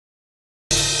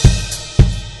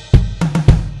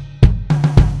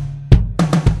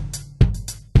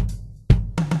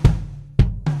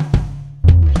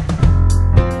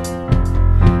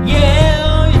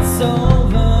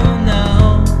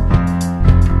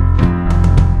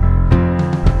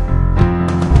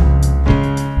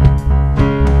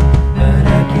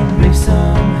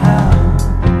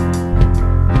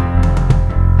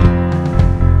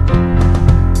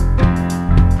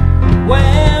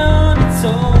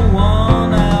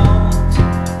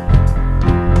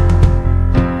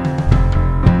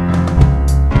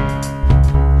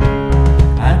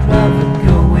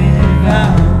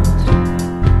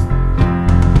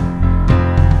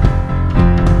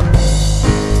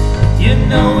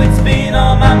know it's been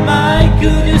on my mind.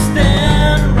 Could you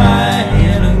stand right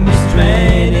here, look me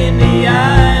straight in the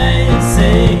eye and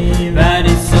say that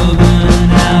it's over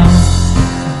now?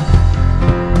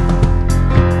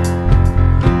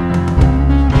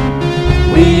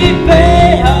 We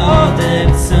pay our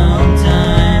debt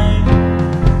sometime.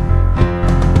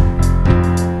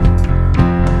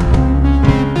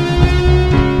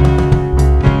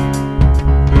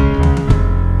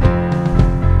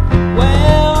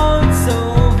 Well, it's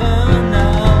over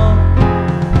now.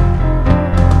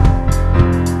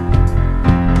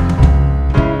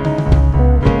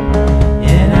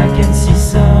 And I can see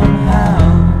somehow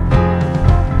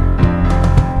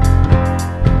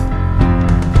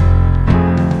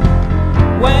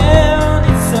when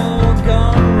it's all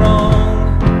gone wrong.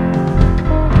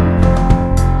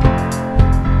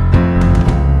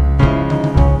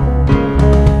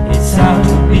 It's hard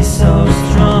to be so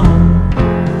strong.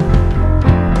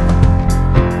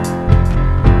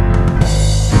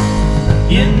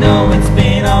 You know it's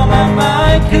been on my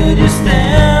mind. Could you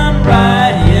stand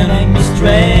right here, look me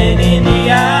straight in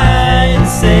the eye and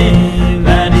say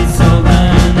that it's over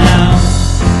now?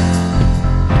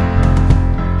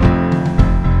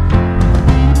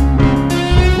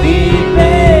 We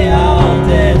pay all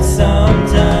debt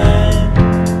sometime.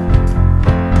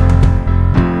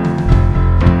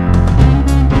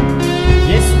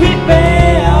 Yes, we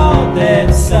pay all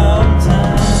debt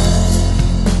sometime.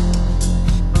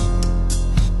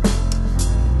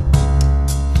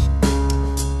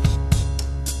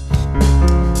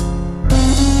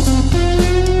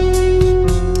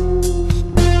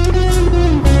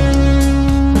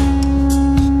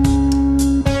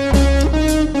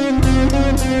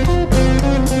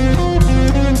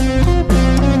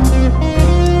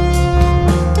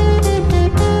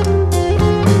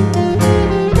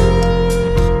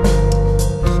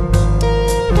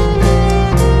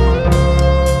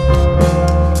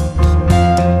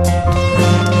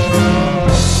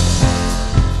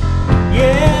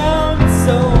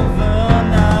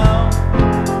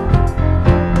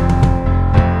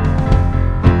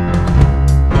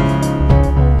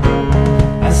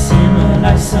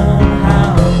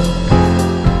 Somehow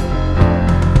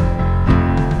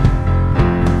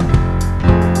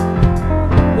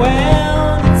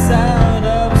when it's out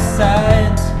of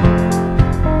sight,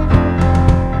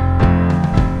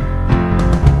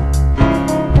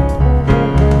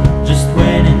 just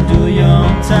wait and do your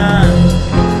time.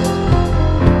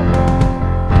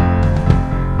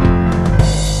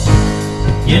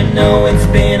 You know it's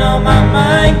been on my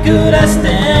mind. Could I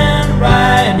stand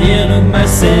right here, look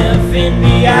myself in the